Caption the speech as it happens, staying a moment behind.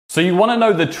So you want to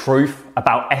know the truth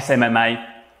about SMMA?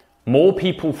 More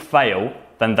people fail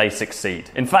than they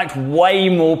succeed. In fact, way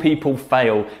more people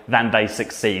fail than they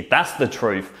succeed. That's the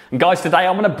truth. And guys, today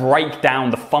I'm going to break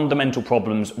down the fundamental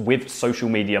problems with social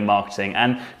media marketing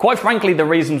and, quite frankly, the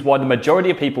reasons why the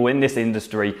majority of people in this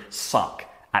industry suck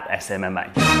at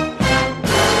SMMA.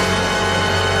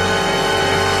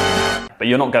 But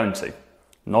you're not going to.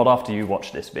 Not after you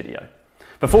watch this video.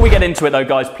 Before we get into it though,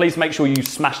 guys, please make sure you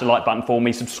smash the like button for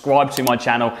me, subscribe to my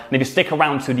channel, and if you stick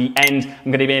around to the end,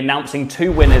 I'm going to be announcing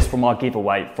 2 winners from our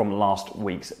giveaway from last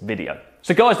week's video.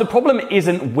 So guys, the problem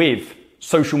isn't with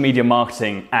social media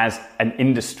marketing as an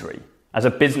industry, as a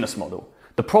business model.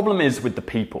 The problem is with the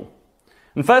people.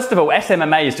 And first of all,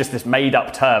 SMMA is just this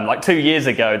made-up term, like 2 years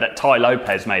ago that Tai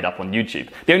Lopez made up on YouTube.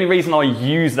 The only reason I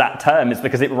use that term is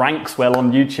because it ranks well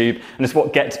on YouTube and it's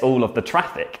what gets all of the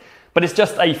traffic. But it's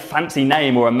just a fancy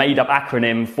name or a made-up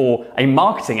acronym for a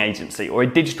marketing agency or a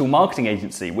digital marketing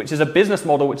agency, which is a business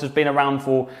model which has been around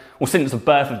since the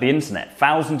birth of the internet.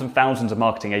 Thousands and thousands of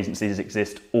marketing agencies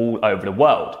exist all over the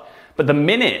world. But the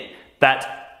minute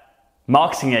that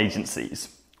marketing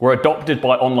agencies were adopted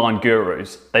by online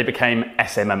gurus, they became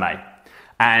SMMA.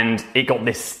 And it got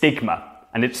this stigma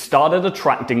and it started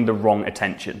attracting the wrong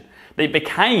attention. It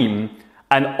became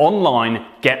an online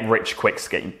get-rich-quick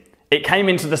scheme. It came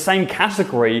into the same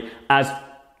category as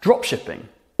dropshipping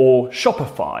or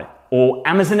Shopify or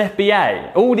Amazon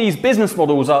FBA. All these business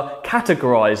models are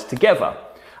categorized together.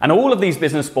 And all of these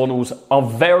business models are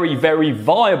very, very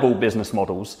viable business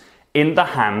models in the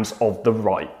hands of the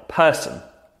right person.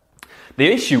 The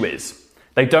issue is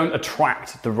they don't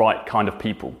attract the right kind of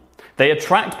people. They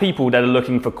attract people that are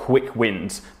looking for quick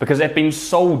wins because they've been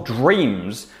sold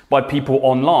dreams by people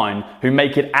online who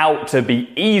make it out to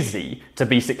be easy to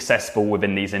be successful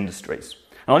within these industries.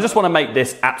 And I just want to make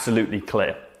this absolutely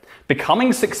clear.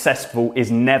 Becoming successful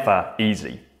is never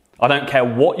easy. I don't care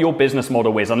what your business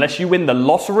model is, unless you win the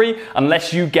lottery,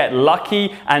 unless you get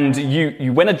lucky and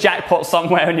you win a jackpot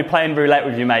somewhere and you're playing roulette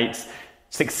with your mates.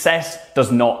 Success does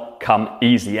not come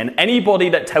easy, and anybody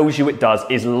that tells you it does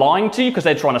is lying to you because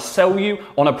they're trying to sell you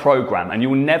on a program, and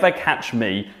you'll never catch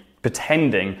me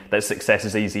pretending that success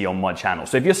is easy on my channel.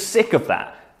 So if you're sick of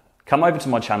that, come over to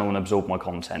my channel and absorb my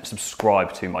content,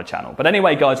 subscribe to my channel. But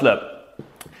anyway, guys, look,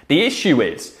 the issue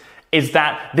is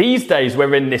that these days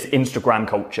we're in this Instagram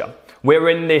culture. We're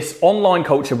in this online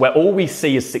culture where all we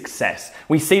see is success.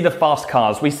 We see the fast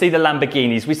cars, we see the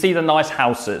Lamborghinis, we see the nice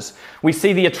houses, we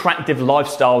see the attractive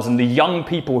lifestyles and the young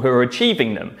people who are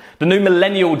achieving them. The new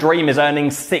millennial dream is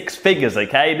earning 6 figures,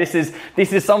 okay? This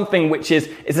is something which is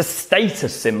a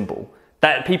status symbol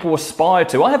that people aspire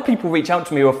to. I have people reach out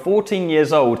to me who are 14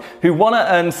 years old who want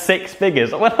to earn 6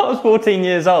 figures. When I was 14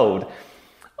 years old,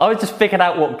 I just figured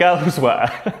out what girls were.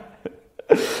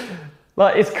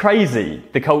 Like, it's crazy,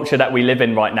 the culture that we live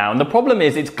in right now. And the problem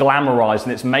is it's glamorized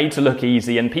and it's made to look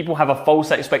easy, and people have a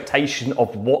false expectation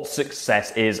of what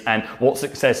success is and what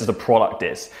success as a product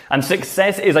is. And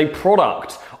success is a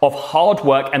product of hard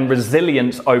work and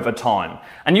resilience over time.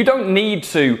 And you don't need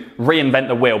to reinvent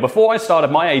the wheel. Before I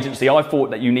started my agency, I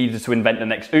thought that you needed to invent the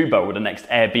next Uber or the next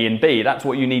Airbnb. That's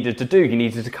what you needed to do. You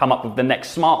needed to come up with the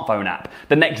next smartphone app,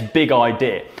 the next big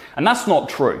idea. And that's not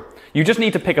true. You just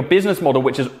need to pick a business model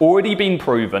which has already been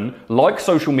proven, like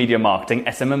social media marketing,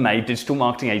 SMMA, digital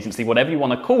marketing agency, whatever you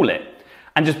want to call it,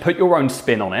 and just put your own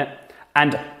spin on it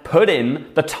and put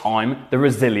in the time, the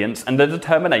resilience, and the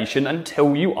determination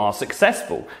until you are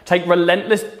successful. Take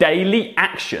relentless daily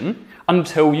action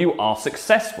until you are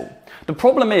successful. The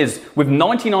problem is with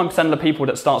 99% of the people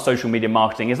that start social media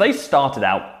marketing is they start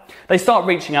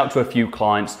reaching out to a few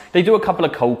clients, they do a couple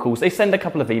of cold calls, they send a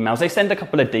couple of emails, they send a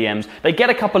couple of DMs, they get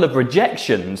a couple of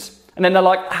rejections, and then they're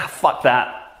like, fuck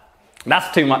that.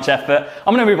 That's too much effort.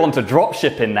 I'm going to move on to drop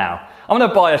shipping now. I'm going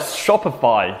to buy a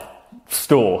Shopify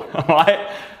store,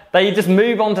 right? They just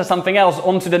move on to something else,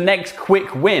 onto the next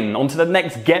quick win, onto the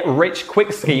next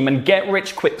get-rich-quick scheme, and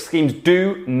get-rich-quick schemes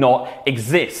do not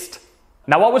exist.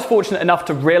 Now, I was fortunate enough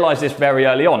to realize this very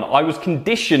early on. I was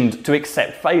conditioned to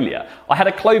accept failure. I had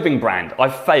a clothing brand. I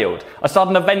failed. I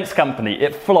started an events company.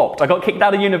 It flopped. I got kicked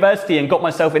out of university and got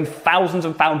myself in thousands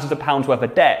and thousands of pounds worth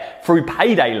of debt through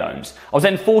payday loans. I was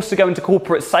then forced to go into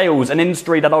corporate sales, an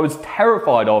industry that I was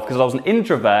terrified of because I was an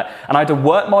introvert, and I had to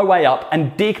work my way up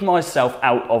and dig myself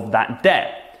out of that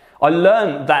debt. I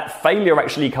learned that failure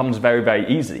actually comes very, very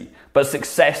easy, but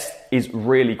success is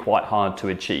really quite hard to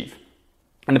achieve.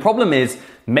 And the problem is,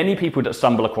 many people that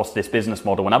stumble across this business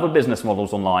model and other business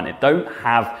models online, it don't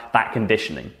have that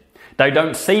conditioning. They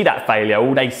don't see that failure.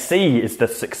 All they see is the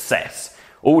success.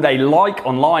 All they like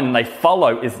online and they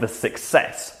follow is the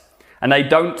success. And they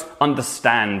don't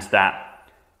understand that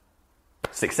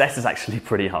success is actually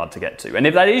pretty hard to get to. And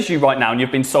if that is you right now and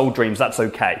you've been sold dreams, that's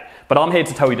okay. But I'm here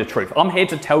to tell you the truth. I'm here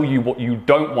to tell you what you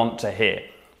don't want to hear,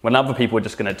 when other people are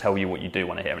just going to tell you what you do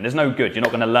want to hear. And there's no good. You're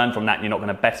not going to learn from that. And you're not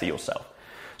going to better yourself.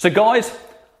 So guys,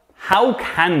 how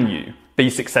can you be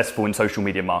successful in social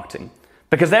media marketing?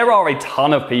 Because there are a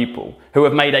ton of people who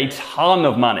have made a ton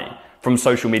of money from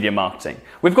social media marketing.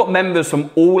 We've got members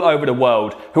from all over the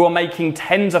world who are making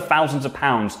tens of thousands of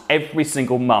pounds every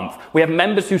single month. We have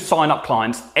members who sign up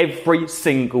clients every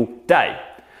single day.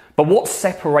 But what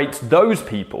separates those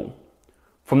people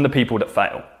from the people that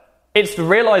fail? It's the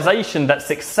realization that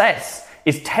success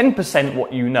is 10%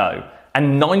 what you know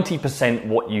and 90%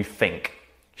 what you think.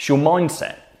 It's your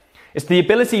mindset. It's the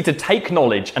ability to take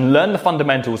knowledge and learn the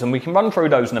fundamentals, and we can run through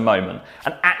those in a moment,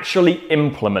 and actually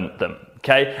implement them,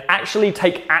 okay? Actually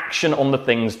take action on the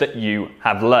things that you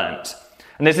have learned.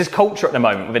 And there's this culture at the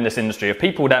moment within this industry of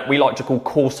people that we like to call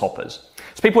course hoppers.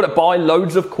 It's people that buy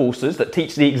loads of courses that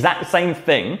teach the exact same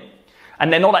thing,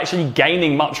 and they're not actually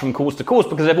gaining much from course to course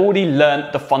because they've already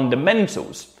learned the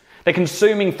fundamentals. They're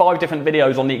consuming 5 different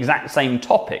videos on the exact same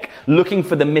topic, looking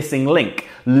for the missing link,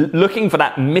 looking for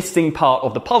that missing part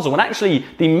of the puzzle. And actually,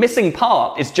 the missing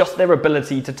part is just their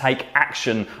ability to take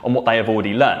action on what they have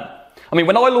already learned. I mean,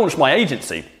 when I launched my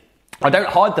agency, I don't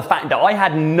hide the fact that I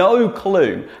had no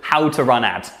clue how to run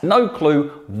ads. No clue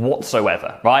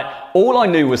whatsoever, right? All I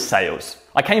knew was sales.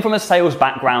 I came from a sales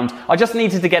background. I just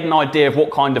needed to get an idea of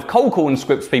what kind of cold calling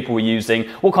scripts people were using,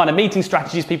 what kind of meeting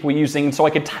strategies people were using, so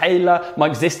I could tailor my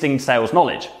existing sales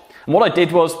knowledge. And what I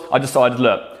did was I decided,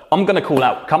 look, I'm going to call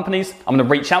out companies, I'm going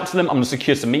to reach out to them, I'm going to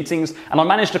secure some meetings, and I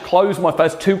managed to close my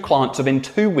first 2 clients within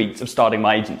 2 weeks of starting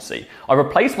my agency. I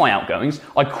replaced my outgoings,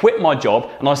 I quit my job,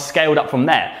 and I scaled up from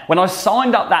there. When I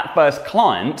signed up that first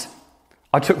client,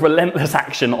 I took relentless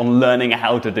action on learning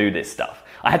how to do this stuff.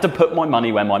 I had to put my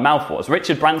money where my mouth was.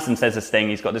 Richard Branson says this thing,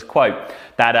 he's got this quote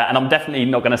that, and I'm definitely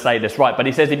not going to say this right, but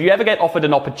he says, if you ever get offered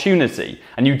an opportunity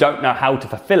and you don't know how to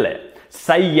fulfill it,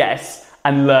 say yes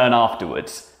and learn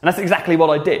afterwards. And that's exactly what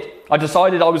I did. I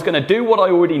decided I was going to do what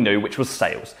I already knew, which was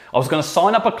sales. I was going to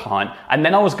sign up a client and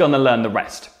then I was going to learn the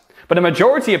rest. But the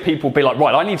majority of people be like,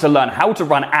 right, I need to learn how to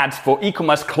run ads for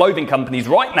e-commerce clothing companies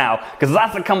right now because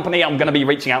that's the company I'm going to be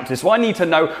reaching out to. So I need to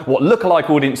know what lookalike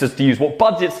audiences to use, what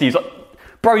budgets to use.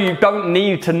 Bro, you don't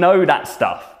need to know that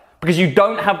stuff because you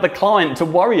don't have the client to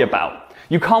worry about.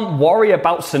 You can't worry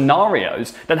about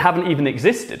scenarios that haven't even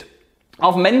existed.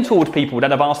 I've mentored people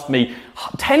that have asked me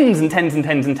tens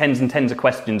of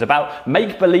questions about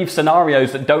make-believe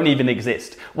scenarios that don't even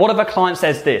exist. What if a client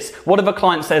says this? What if a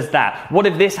client says that? What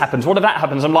if this happens? What if that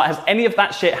happens? I'm like, has any of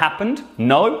that shit happened?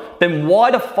 No? Then why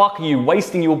the fuck are you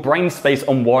wasting your brain space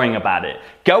on worrying about it?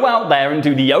 Go out there and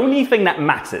do the only thing that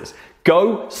matters.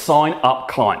 Go sign up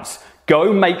clients.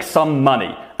 Go make some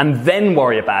money and then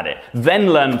worry about it. Then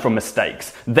learn from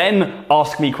mistakes. Then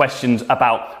ask me questions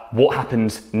about what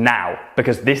happens now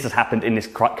because this has happened in this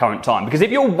current time. Because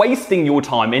if you're wasting your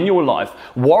time in your life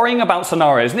worrying about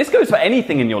scenarios, and this goes for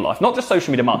anything in your life, not just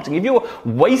social media marketing, if you're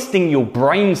wasting your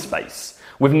brain space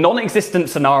with non-existent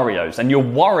scenarios and you're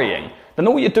worrying, then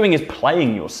all you're doing is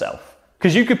playing yourself.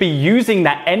 Because you could be using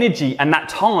that energy and that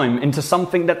time into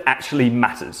something that actually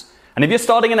matters. And if you're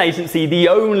starting an agency, the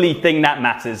only thing that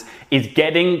matters is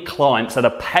getting clients that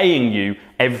are paying you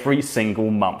every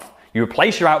single month. You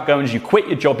replace your outgoings, you quit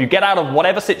your job, you get out of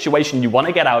whatever situation you want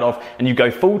to get out of, and you go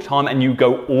full time and you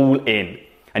go all in.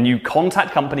 And you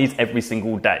contact companies every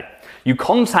single day. You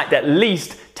contact at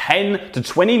least 10 to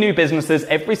 20 new businesses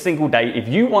every single day if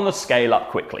you want to scale up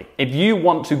quickly, if you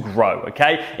want to grow,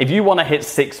 okay? If you want to hit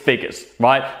 6 figures,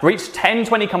 right? Reach 10,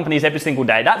 20 companies every single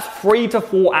day. That's 3 to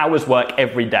 4 hours work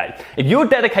every day. If you're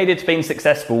dedicated to being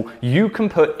successful, you can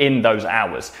put in those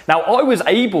hours. Now, I was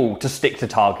able to stick to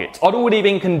targets. I'd already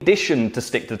been conditioned to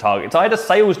stick to targets. I had a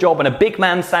sales job and a big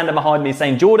man standing behind me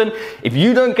saying, Jordan, if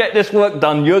you don't get this work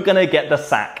done, you're going to get the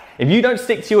sack. If you don't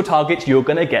stick to your targets, you're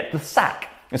going to get the sack.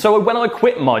 And so when I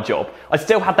quit my job, I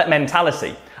still had that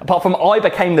mentality. Apart from I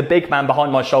became the big man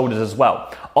behind my shoulders as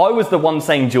well. I was the one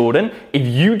saying, Jordan, if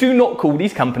you do not call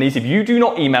these companies, if you do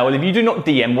not email, if you do not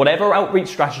DM, whatever outreach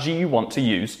strategy you want to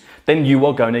use, then you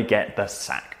are going to get the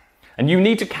sack. And you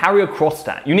need to carry across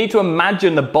that. You need to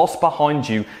imagine the boss behind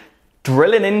you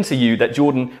drilling into you that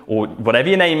Jordan, or whatever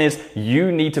your name is,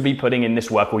 you need to be putting in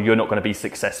this work or you're not going to be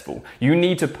successful. You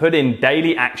need to put in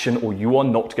daily action or you are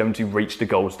not going to reach the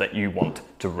goals that you want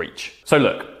to reach. So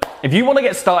look, if you want to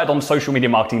get started on social media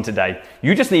marketing today,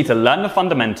 you just need to learn the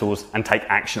fundamentals and take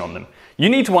action on them. You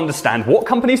need to understand what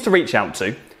companies to reach out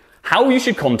to, how you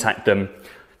should contact them,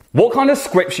 what kind of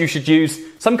scripts you should use,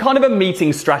 some kind of a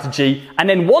meeting strategy, and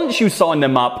then once you sign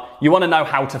them up, you want to know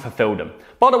how to fulfill them.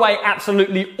 By the way,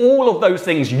 absolutely all of those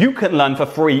things you can learn for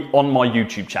free on my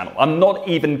YouTube channel. I'm not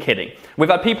even kidding. We've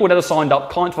had people that have signed up,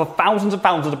 clients for thousands and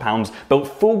thousands of pounds, built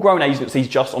full-grown agencies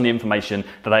just on the information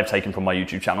that they've taken from my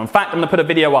YouTube channel. In fact, I'm going to put a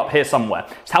video up here somewhere.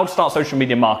 It's how to start social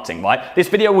media marketing, right? This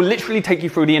video will literally take you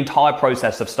through the entire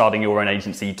process of starting your own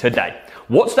agency today.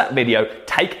 Watch that video,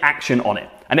 take action on it.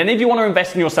 And then if you want to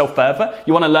invest in yourself further,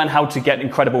 you want to learn how to get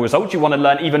incredible results, you want to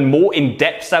learn even more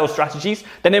in-depth sales strategies,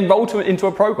 then enroll into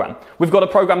a program. We've got a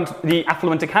program, the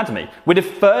Affluent Academy. We're the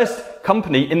first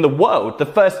company in the world, the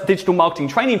first digital marketing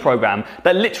training program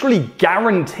that literally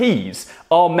guarantees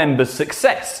our members'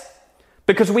 success.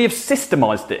 Because we have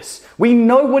systemized this. We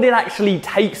know what it actually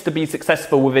takes to be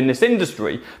successful within this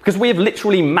industry because we have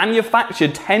literally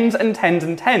manufactured tens and tens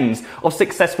and tens of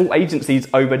successful agencies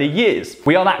over the years.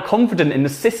 We are that confident in the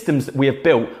systems that we have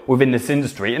built within this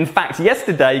industry. In fact,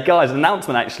 yesterday, guys, an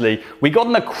announcement actually, we got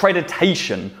an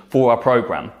accreditation for our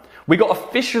program. We got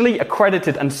officially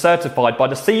accredited and certified by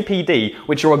the CPD,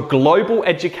 which are a global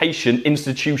education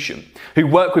institution who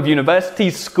work with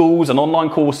universities, schools and online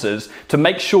courses to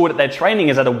make sure that their training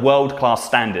is at a world-class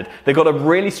standard. They've got a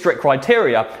really strict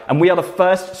criteria, and we are the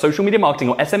first social media marketing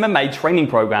or SMMA training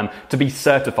program to be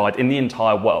certified in the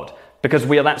entire world. Because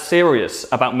we are that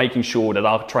serious about making sure that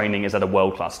our training is at a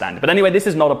world-class standard. But anyway, this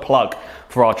is not a plug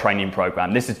for our training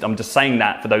program. I'm just saying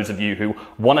that for those of you who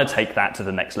want to take that to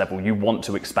the next level. You want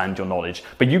to expand your knowledge,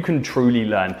 but you can truly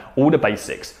learn all the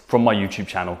basics from my YouTube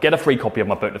channel. Get a free copy of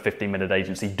my book, The 15-Minute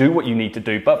Agency. Do what you need to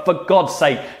do, but for God's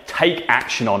sake, take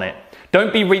action on it.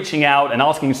 Don't be reaching out and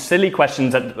asking silly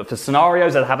questions for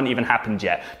scenarios that haven't even happened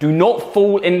yet. Do not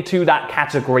fall into that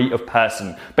category of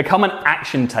person. Become an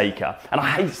action taker. And I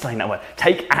hate saying that word.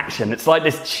 Take action. It's like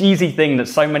this cheesy thing that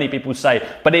so many people say,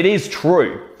 but it is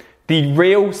true. The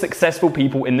real successful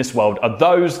people in this world are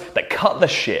those that cut the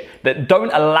shit, that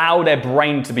don't allow their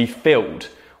brain to be filled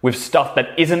with stuff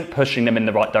that isn't pushing them in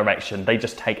the right direction. They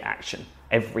just take action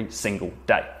every single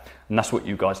day. And that's what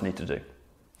you guys need to do.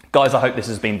 Guys, I hope this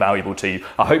has been valuable to you.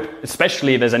 I hope,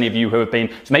 especially if there's any of you who have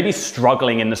been maybe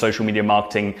struggling in the social media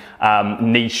marketing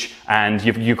niche and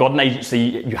you've got an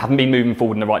agency, you haven't been moving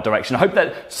forward in the right direction. I hope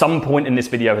that some point in this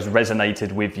video has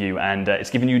resonated with you and it's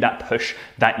given you that push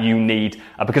that you need.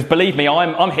 Because believe me,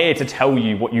 I'm here to tell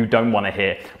you what you don't want to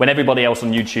hear. When everybody else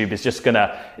on YouTube is just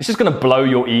gonna blow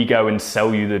your ego and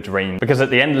sell you the dream. Because at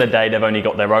the end of the day, they've only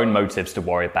got their own motives to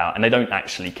worry about and they don't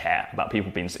actually care about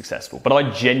people being successful. But I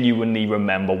genuinely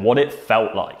remember what it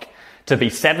felt like to be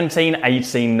 17,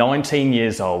 18, 19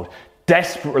 years old,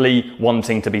 desperately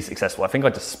wanting to be successful. I think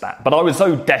I just spat, but I was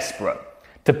so desperate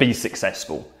to be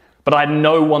successful. But I had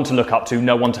no one to look up to,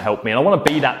 no one to help me. And I want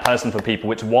to be that person for people,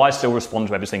 which is why I still respond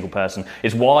to every single person.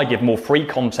 It's why I give more free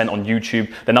content on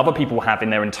YouTube than other people have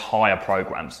in their entire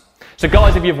programs. So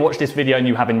guys, if you've watched this video and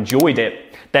you have enjoyed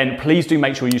it, then please do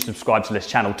make sure you subscribe to this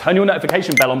channel. Turn your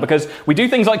notification bell on because we do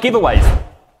things like giveaways.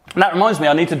 And that reminds me,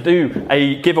 I need to do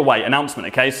a giveaway announcement,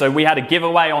 okay? So we had a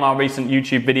giveaway on our recent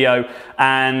YouTube video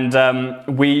and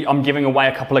I'm giving away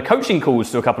a couple of coaching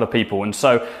calls to a couple of people. And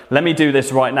so let me do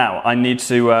this right now. I need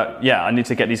to, I need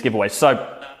to get these giveaways.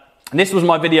 So this was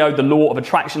my video, The Law of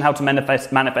Attraction, how to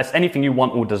manifest anything you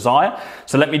want or desire.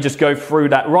 So let me just go through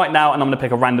that right now and I'm gonna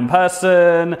pick a random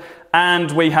person.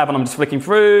 And I'm just flicking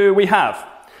through, we have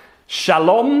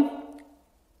Shalom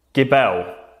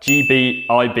Gibel.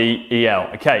 G-B-I-B-E-L.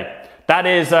 Okay, that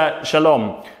is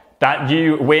Shalom. That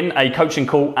you win a coaching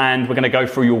call and we're going to go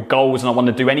through your goals and I want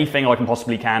to do anything I can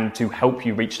possibly can to help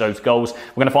you reach those goals.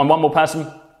 We're going to find one more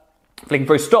person. Flicking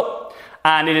through, stop.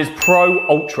 And it is Pro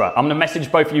Ultra. I'm going to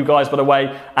message both of you guys, by the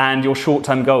way, and your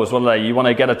short-term goals. What are they? You want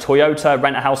to get a Toyota,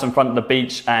 rent a house in front of the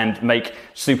beach and make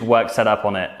super work set up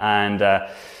on it. And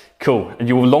cool. And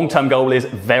your long-term goal is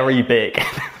very big.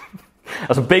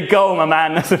 That's a big goal, my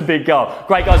man. That's a big goal.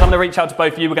 Great, guys. I'm going to reach out to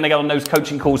both of you. We're going to get on those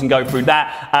coaching calls and go through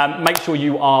that. Make sure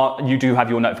you do have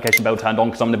your notification bell turned on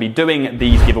because I'm going to be doing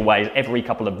these giveaways every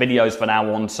couple of videos from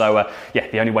now on. So,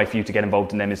 the only way for you to get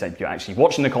involved in them is if you're actually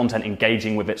watching the content,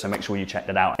 engaging with it. So make sure you check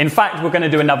that out. In fact, we're going to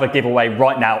do another giveaway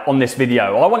right now on this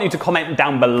video. I want you to comment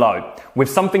down below with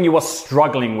something you are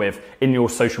struggling with in your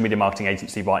social media marketing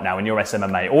agency right now, in your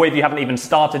SMMA. Or if you haven't even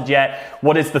started yet,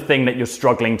 what is the thing that you're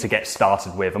struggling to get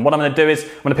started with? And what I'm going to do is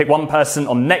I'm going to pick one person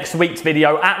on next week's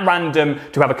video at random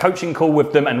to have a coaching call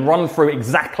with them and run through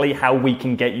exactly how we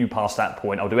can get you past that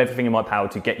point. I'll do everything in my power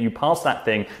to get you past that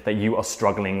thing that you are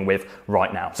struggling with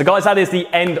right now. So guys, that is the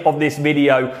end of this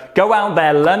video. Go out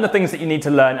there, learn the things that you need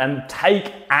to learn and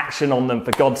take action on them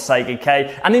for God's sake,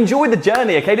 okay? And enjoy the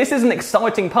journey, okay? This is an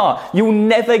exciting part. You'll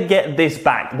never get this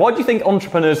back. Why do you think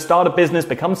entrepreneurs start a business,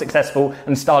 become successful,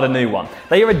 and start a new one?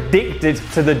 They are addicted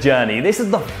to the journey. This is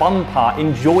the fun part.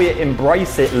 Enjoy it,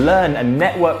 embrace it, learn and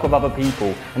network with other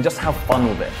people, and just have fun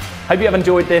with it. Hope you have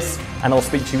enjoyed this, and I'll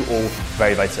speak to you all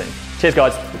very, very soon. Cheers,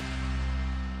 guys.